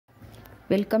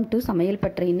Welcome to சமையல்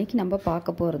பற்ற. இன்றைக்கி நம்ம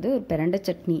பார்க்க போகிறது ஒரு பிரண்டை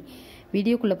சட்னி.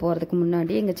 வீடியோக்குள்ளே போகிறதுக்கு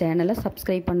முன்னாடி எங்கள் சேனலை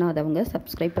சப்ஸ்கிரைப் பண்ணாதவங்க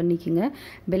சப்ஸ்கிரைப் பண்ணிக்கோங்க.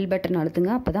 பெல் பட்டன்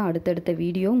அழுத்துங்க. அப்போ தான் அடுத்தடுத்த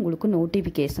வீடியோ உங்களுக்கு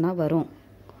நோட்டிஃபிகேஷனாக வரும்.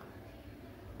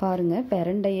 பாருங்கள்,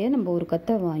 பிரண்டையை நம்ம ஒரு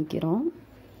கத்தை வாங்கிக்கிறோம்.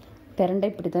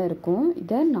 பிரண்டை இப்படி தான் இருக்கும்.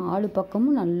 இதை 4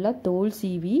 பக்கமும் நல்லா தோல்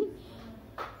சீவி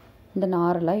இந்த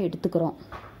நாரெல்லாம் எடுத்துக்கிறோம்.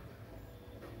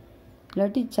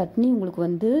 இல்லாட்டி சட்னி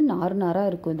உங்களுக்கு நாராக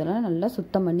இருக்கும். இதெல்லாம் நல்லா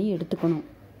சுத்தம் பண்ணி எடுத்துக்கணும்.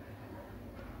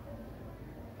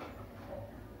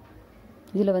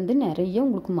 இதில் நிறைய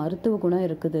உங்களுக்கு மருத்துவ குணம்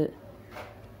இருக்குது.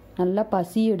 நல்லா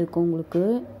பசி எடுக்கும். உங்களுக்கு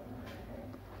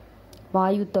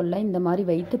வாயு தொல்லை இந்த மாதிரி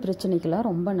வயிற்று பிரச்சனைக்கெல்லாம்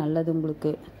ரொம்ப நல்லது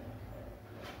உங்களுக்கு.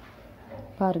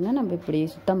 பாருங்கள், நம்ம இப்படி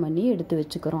சுத்தம் பண்ணி எடுத்து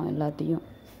வச்சுக்கிறோம். எல்லாத்தையும்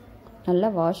நல்லா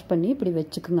வாஷ் பண்ணி இப்படி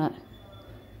வச்சுக்குங்க.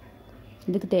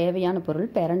 இதுக்கு தேவையான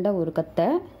பொருள்: பிரண்டை ஒரு கத்தை,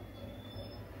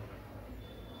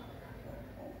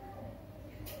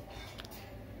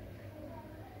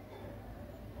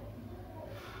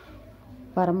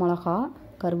 வரமிளகா,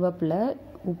 கருவேப்பிலை,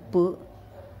 உப்பு,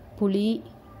 புளி,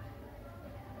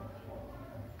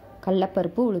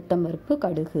 கடலைப்பருப்பு, உளுத்தம்பருப்பு,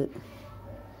 கடுகு.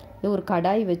 இது ஒரு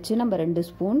கடாய் வச்சு நம்ம 2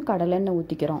 ஸ்பூன் கடலெண்ணெய்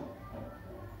ஊற்றிக்கிறோம்.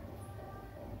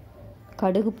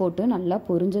 கடுகு போட்டு நல்லா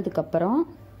பொரிஞ்சதுக்கப்புறம்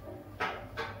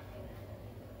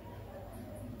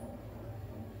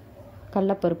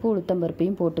கடலைப்பருப்பு,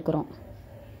 உளுத்தம்பருப்பையும் போட்டுக்கிறோம்.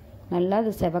 நல்லா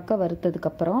அது செவக்க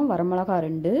வறுத்ததுக்கப்புறம் வரமிளகா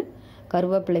 2,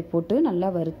 கருவேப்பிலை போட்டு நல்லா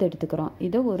வறுத்து எடுத்துக்கிறோம்.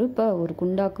 இதை இப்போ ஒரு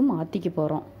குண்டாக்கு மாற்றிக்க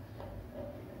போகிறோம்.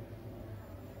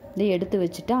 இதை எடுத்து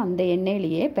வச்சுட்டு அந்த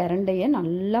எண்ணெயிலேயே பிரண்டையை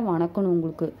நல்லா வணக்கணும்.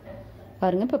 உங்களுக்கு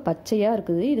பாருங்கள், இப்போ பச்சையாக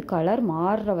இருக்குது. இது கலர்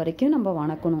மாறுற வரைக்கும் நம்ம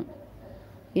வணக்கணும்.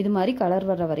 இது மாதிரி கலர்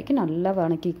வர்ற வரைக்கும் நல்லா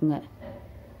வணக்கிக்குங்க.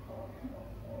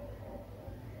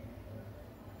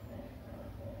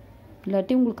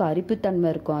 இல்லாட்டி உங்களுக்கு அரிப்புத்தன்மை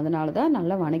இருக்கும். அதனால தான்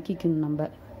நல்லா வணக்கிக்கணும். நம்ம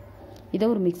இதை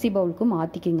ஒரு மிக்சி பவுலுக்கு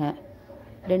மாற்றிக்குங்க.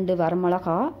 2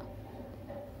 வரமிளகா,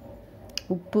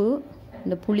 உப்பு,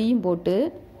 இந்த புளியும் போட்டு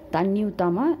தண்ணி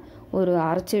ஊற்றாமல் ஒரு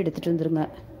அரைச்சி எடுத்துகிட்டு வந்துடுங்க.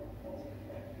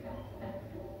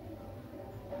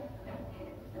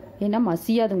 ஏன்னா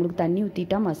மசியாது, உங்களுக்கு தண்ணி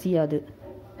ஊற்றிட்டா மசியாது.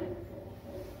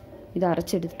 இதை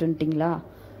அரைச்சி எடுத்துகிட்டு வந்துட்டிங்களா?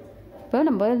 இப்போ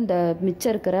நம்ம இந்த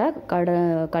மிச்சம் இருக்கிற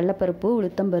கடலைப்பருப்பு,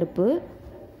 உளுத்தம்பருப்பு,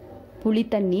 புளி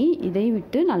தண்ணி இதையும்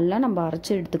விட்டு நல்லா நம்ம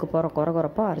அரைச்சி எடுத்துக்க போகிறோம்.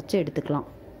 கொரகொரப்பாக அரைச்சி எடுத்துக்கலாம்.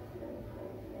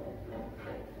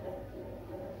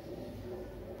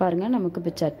 பாருங்கள், நமக்கு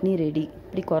இப்போ சட்னி ரெடி.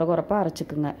 இப்படி கொரகொரப்பாக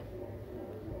அரைச்சிக்குங்க.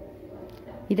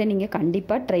 இதை நீங்கள்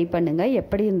கண்டிப்பாக ட்ரை பண்ணுங்கள்.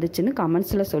 எப்படி இருந்துச்சுன்னு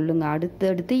கமெண்ட்ஸில் சொல்லுங்கள்.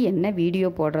 அடுத்து என்ன வீடியோ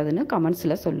போடுறதுன்னு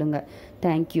கமெண்ட்ஸில் சொல்லுங்கள்.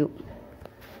 தேங்க்யூ.